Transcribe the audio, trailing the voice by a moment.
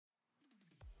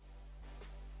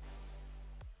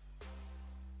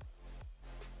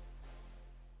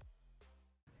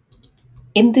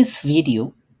In this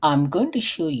video, I'm going to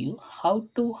show you how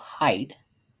to hide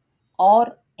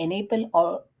or enable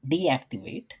or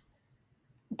deactivate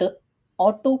the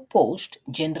auto post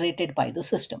generated by the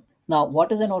system. Now,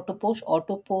 what is an auto post?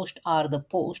 Auto post are the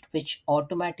post which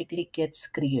automatically gets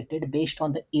created based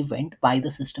on the event by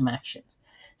the system actions.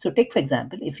 So take for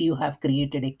example, if you have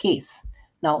created a case,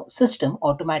 now system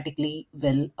automatically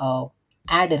will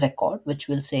add a record which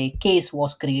will say case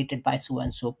was created by so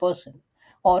and so person.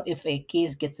 Or if a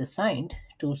case gets assigned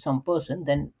to some person,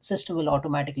 then system will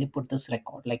automatically put this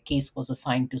record like case was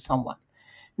assigned to someone.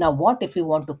 Now, what if you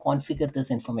want to configure this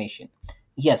information?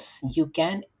 Yes, you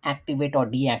can activate or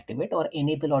deactivate or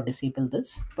enable or disable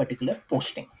this particular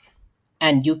posting.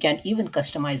 And you can even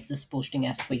customize this posting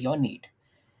as per your need.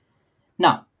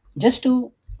 Now, just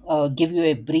to give you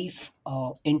a brief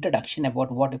introduction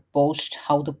about what a post,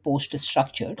 how the post is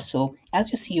structured. So,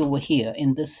 as you see over here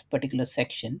in this particular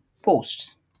section,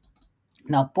 posts.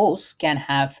 Now, posts can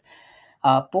have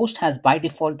post has by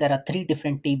default there are three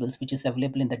different tables which is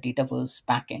available in the Dataverse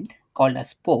backend called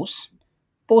as posts,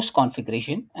 post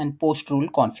configuration, and post rule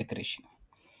configuration.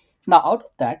 Now, out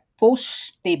of that,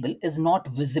 post table is not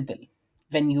visible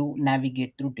when you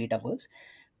navigate through Dataverse,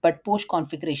 but post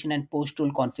configuration and post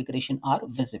rule configuration are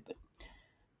visible.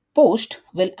 Post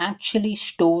will actually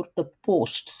store the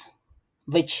posts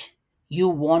which you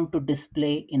want to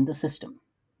display in the system.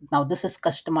 Now, this is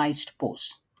customized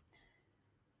posts.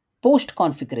 Post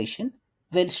configuration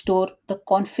will store the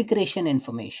configuration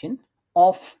information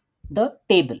of the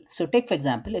table. So take for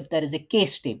example, if there is a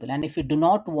case table and if you do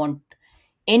not want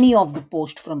any of the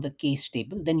post from the case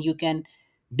table, then you can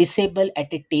disable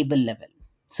at a table level.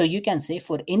 So you can say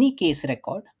for any case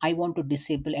record, I want to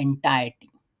disable entirety.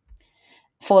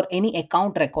 For any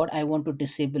account record, I want to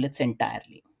disable its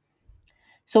entirely.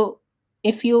 So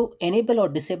if you enable or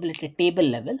disable at a table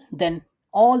level, then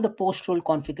all the post rule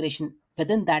configuration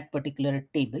within that particular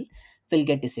table will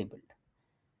get disabled.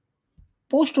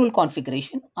 Post rule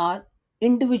configuration are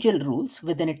individual rules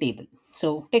within a table.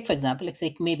 So take for example, let's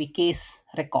say maybe case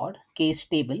record, case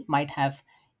table might have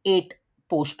 8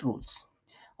 post rules,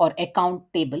 or account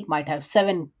table might have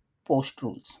 7 post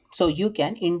rules. So you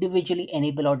can individually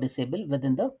enable or disable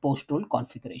within the post rule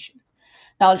configuration.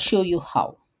 Now I'll show you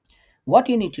how. What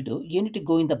you need to do, you need to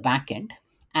go in the backend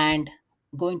and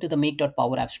go into the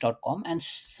make.powerapps.com and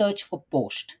search for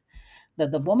post.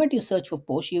 The moment you search for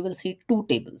post, you will see two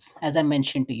tables. As I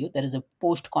mentioned to you, there is a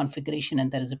post configuration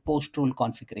and there is a post rule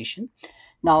configuration.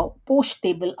 Now, post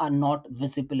table are not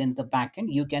visible in the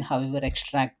backend. You can, however,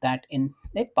 extract that in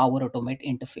the Power Automate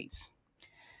interface.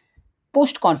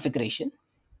 Post configuration.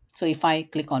 So if I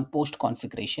click on post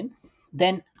configuration,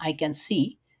 then I can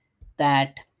see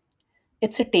that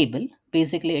it's a table.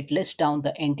 Basically, it lists down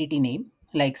the entity name,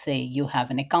 like say you have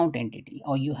an account entity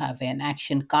or you have an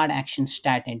action card action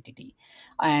stat entity,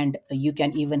 and you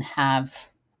can even have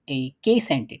a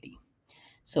case entity.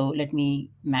 So let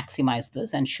me maximize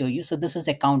this and show you. So this is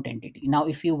account entity. Now,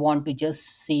 if you want to just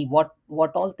see what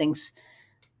all things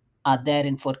are there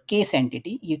in for case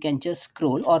entity, you can just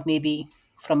scroll, or maybe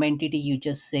from entity you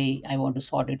just say I want to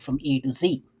sort it from A to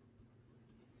Z,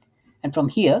 and from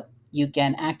here you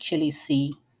can actually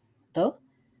see the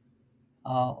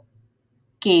uh,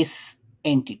 case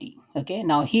entity. Okay,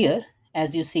 now here,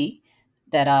 as you see,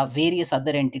 there are various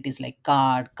other entities like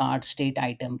card state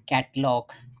item,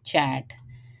 catalog, chat,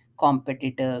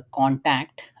 competitor,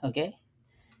 contact. Okay,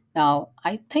 now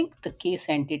I think the case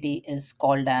entity is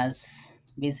called as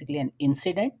basically an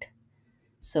incident.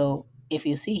 So if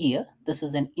you see here, this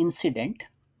is an incident.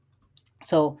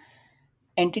 So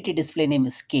entity display name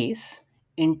is case,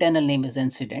 internal name is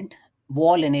incident,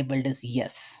 wall enabled is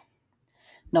yes.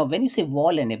 Now, when you say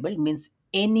wall enabled, means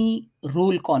any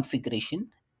rule configuration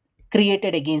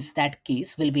created against that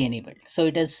case will be enabled. So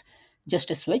it is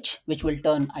just a switch which will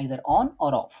turn either on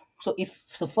or off. So if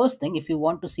so, first thing, if you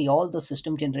want to see all the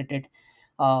system generated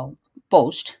uh,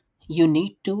 post, you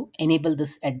need to enable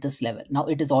this at this level. Now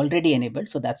it is already enabled,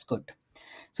 so that's good.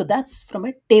 So that's from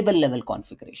a table level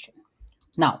configuration.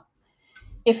 Now,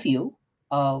 if you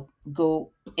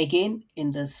go again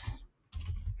in this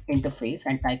interface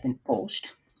and type in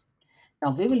post,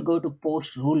 now we will go to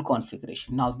post rule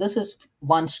configuration. Now this is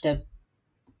one step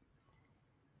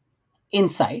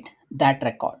inside that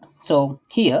record. So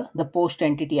here the post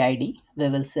entity ID, we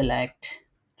will select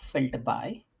filter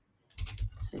by,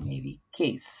 say maybe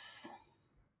case,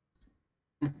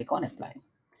 and click on apply.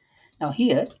 Now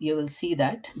here you will see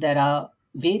that there are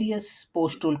various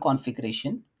post rule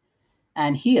configuration,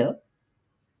 and here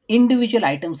individual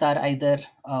items are either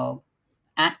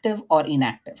active or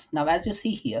inactive. Now as you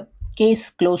see here, case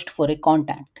closed for a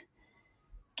contact.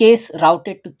 Case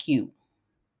routed to queue,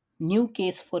 new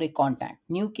case for a contact,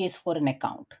 new case for an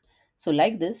account. So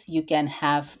like this, you can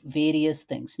have various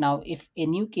things. Now, if a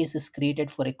new case is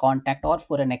created for a contact or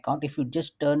for an account, if you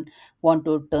just want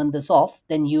to turn this off,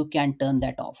 then you can turn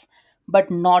that off.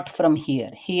 But not from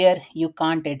here. Here, you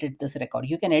can't edit this record.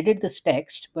 You can edit this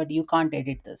text, but you can't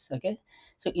edit this. Okay.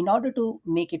 So in order to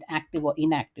make it active or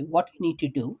inactive, what you need to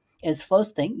do is,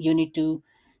 first thing, you need to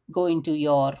go into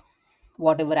your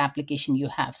whatever application you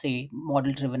have, say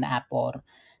model driven app, or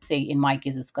say in my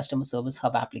case it's customer service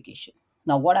hub application.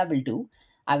 Now what I will do,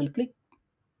 I will click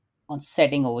on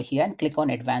setting over here and click on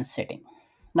advanced setting.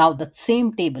 Now the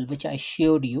same table which I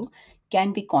showed you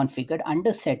can be configured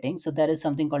under settings. So there is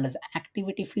something called as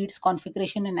activity feeds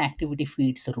configuration and activity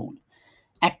feeds rule.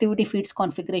 Activity feeds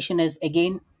configuration is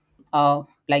again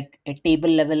like a table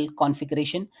level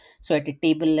configuration. So at a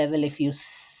table level, if you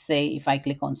say, if I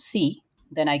click on C,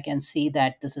 then I can see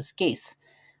that this is case.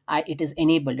 It is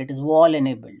enabled, it is wall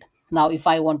enabled. Now if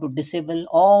I want to disable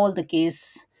all the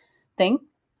case thing,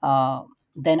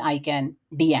 then I can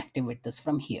deactivate this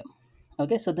from here.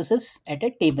 Okay, so this is at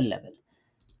a table level.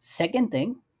 Second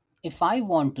thing, if I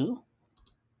want to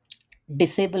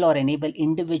disable or enable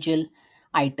individual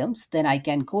items, then I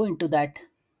can go into that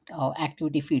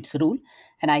activity feeds rule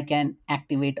and I can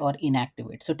activate or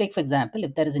inactivate. So take for example,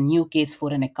 if there is a new case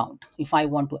for an account, if I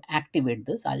want to activate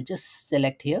this, I'll just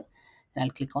select here and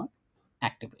I'll click on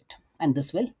activate, and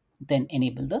this will then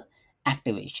enable the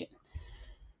activation.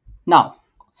 Now,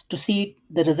 to see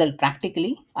the result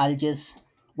practically,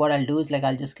 what I'll do is, like,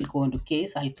 I'll just go into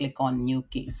case, I'll click on new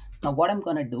case. Now what I'm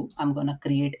going to do, I'm going to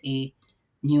create a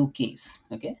new case.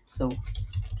 Okay, so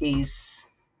case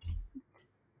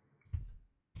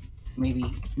maybe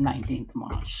 19th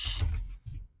March.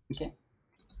 Okay,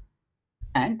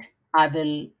 and I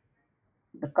will,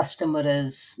 the customer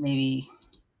is maybe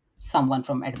someone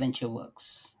from Adventure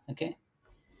Works. Okay,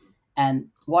 and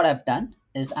what I've done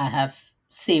is I have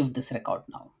saved this record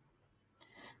now.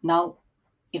 Now,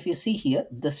 if you see here,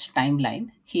 this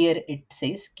timeline, here it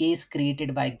says case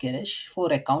created by Girish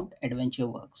for account Adventure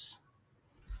Works.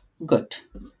 Good.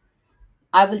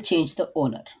 I will change the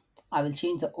owner. I will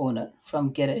change the owner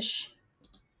from Girish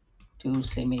to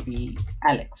say maybe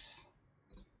Alex.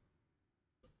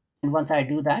 And once I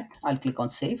do that, I'll click on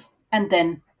save. And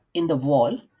then in the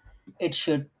wall, it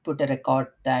should put a record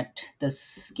that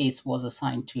this case was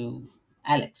assigned to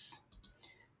Alex.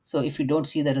 So if you don't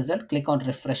see the result, click on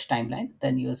refresh timeline.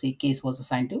 Then you'll see case was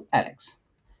assigned to Alex.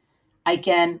 I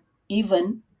can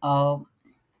even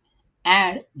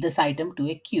add this item to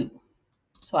a queue.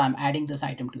 So I'm adding this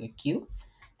item to a queue,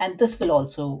 and this will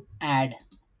also add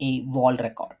a wall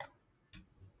record.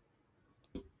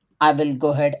 I will go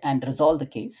ahead and resolve the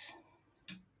case.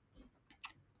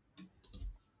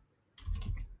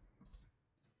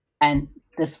 And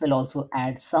this will also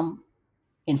add some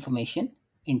information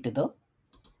into the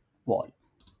wall.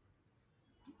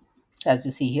 As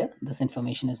you see here, this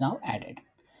information is now added.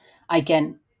 I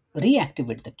can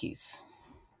reactivate the case.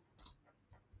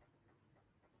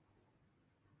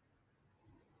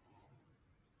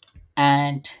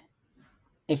 And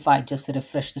if I just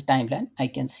refresh the timeline, I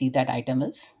can see that item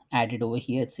is added over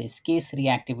here. It says case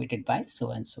reactivated by so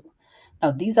and so.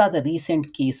 Now, these are the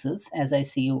recent cases as I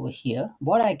see over here.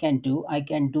 What I can do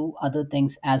other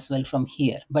things as well from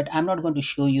here, but I'm not going to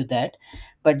show you that.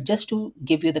 But just to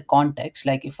give you the context,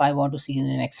 like if I want to see in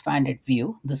an expanded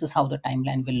view, this is how the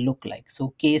timeline will look like.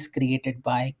 So case created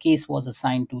by, case was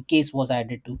assigned to, case was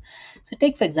added to. So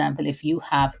take for example, if you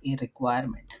have a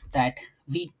requirement that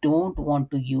we don't want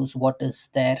to use what is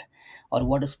there or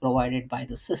what is provided by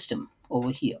the system over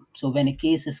here. So when a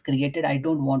case is created, I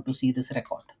don't want to see this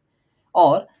record.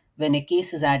 Or when a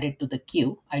case is added to the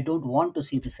queue, I don't want to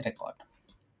see this record.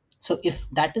 So if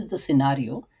that is the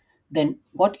scenario, then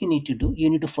what you need to do, you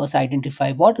need to first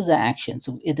identify what is the action.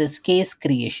 So it is case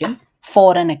creation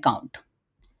for an account,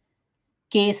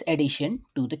 case addition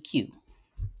to the queue.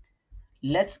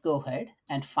 Let's go ahead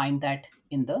and find that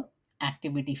in the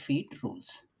activity feed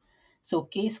rules. So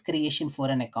case creation for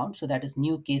an account, so that is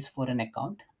new case for an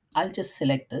account. I'll just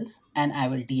select this and I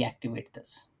will deactivate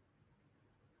this.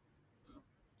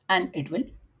 And it will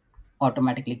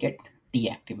automatically get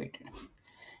deactivated.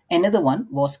 Another one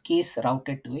was case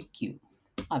routed to a queue.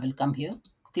 I will come here,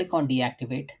 click on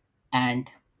deactivate, and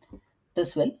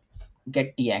this will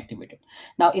get deactivated.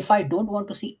 Now, if I don't want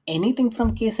to see anything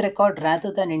from case record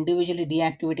rather than individually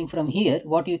deactivating from here,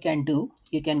 what you can do,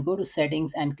 you can go to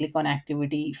settings and click on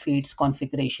activity feeds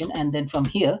configuration. And then from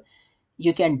here,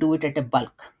 you can do it at a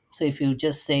bulk. So if you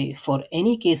just say for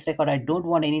any case record, I don't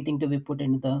want anything to be put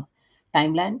into the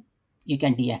timeline, you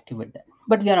can deactivate that.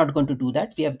 But we are not going to do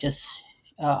that. We have just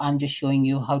I'm just showing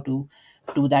you how to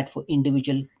do that for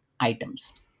individual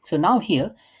items. So now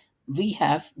here we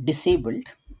have disabled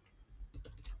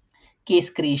case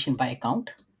creation by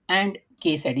account and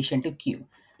case addition to queue.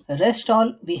 Rest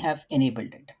all we have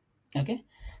enabled it. Okay,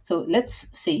 so let's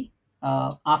see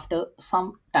after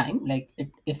some time, like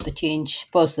if the change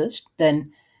persists,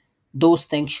 then those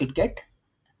things should get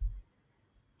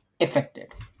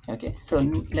affected. Okay, so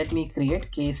let me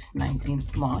create case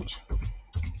 19th March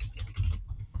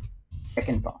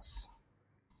second pass.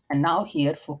 And now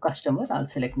here for customer, I'll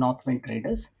select Northwind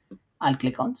Traders. I'll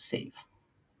click on save.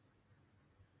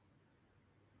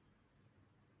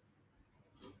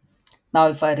 Now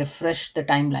if I refresh the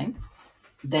timeline,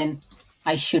 then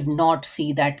I should not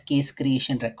see that case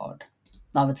creation record.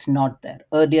 Now it's not there.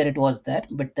 Earlier it was there,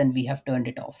 but then we have turned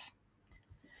it off.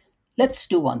 Let's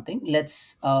do one thing.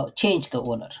 Let's change the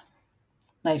owner.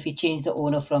 Now if we change the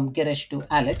owner from Girish to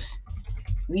Alex,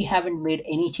 we haven't made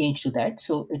any change to that,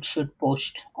 so it should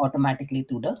post automatically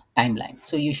to the timeline.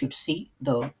 So you should see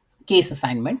the case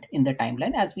assignment in the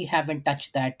timeline as we haven't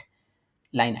touched that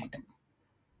line item.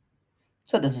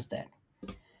 So this is there.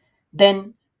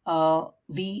 Then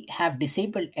we have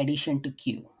disabled addition to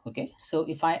queue. Okay, so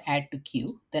if I add to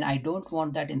queue, then I don't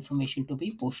want that information to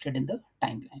be posted in the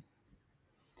timeline.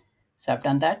 So I've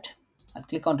done that. I'll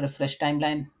click on refresh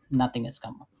timeline. Nothing has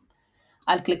come up.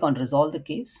 I'll click on resolve the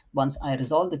case. Once I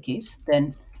resolve the case,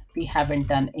 then we haven't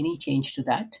done any change to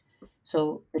that.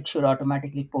 So it should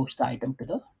automatically post the item to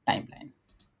the timeline.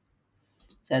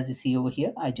 So as you see over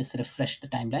here, I just refreshed the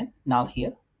timeline. Now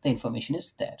here, the information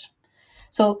is there.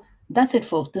 So that's it,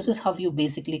 folks. This is how you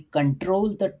basically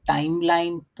control the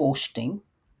timeline posting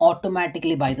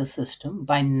automatically by the system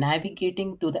by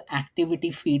navigating to the activity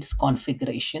feeds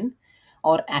configuration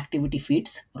or activity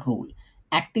feeds rule.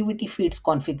 Activity feeds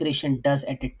configuration does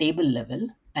at a table level,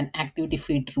 and activity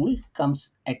feed rule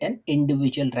comes at an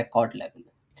individual record level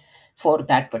for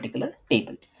that particular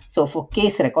table. So for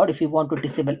case record, if you want to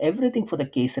disable everything for the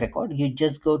case record, you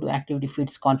just go to activity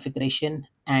feeds configuration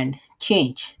and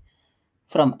change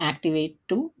from activate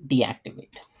to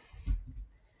deactivate.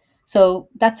 So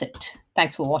that's it.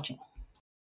 Thanks for watching.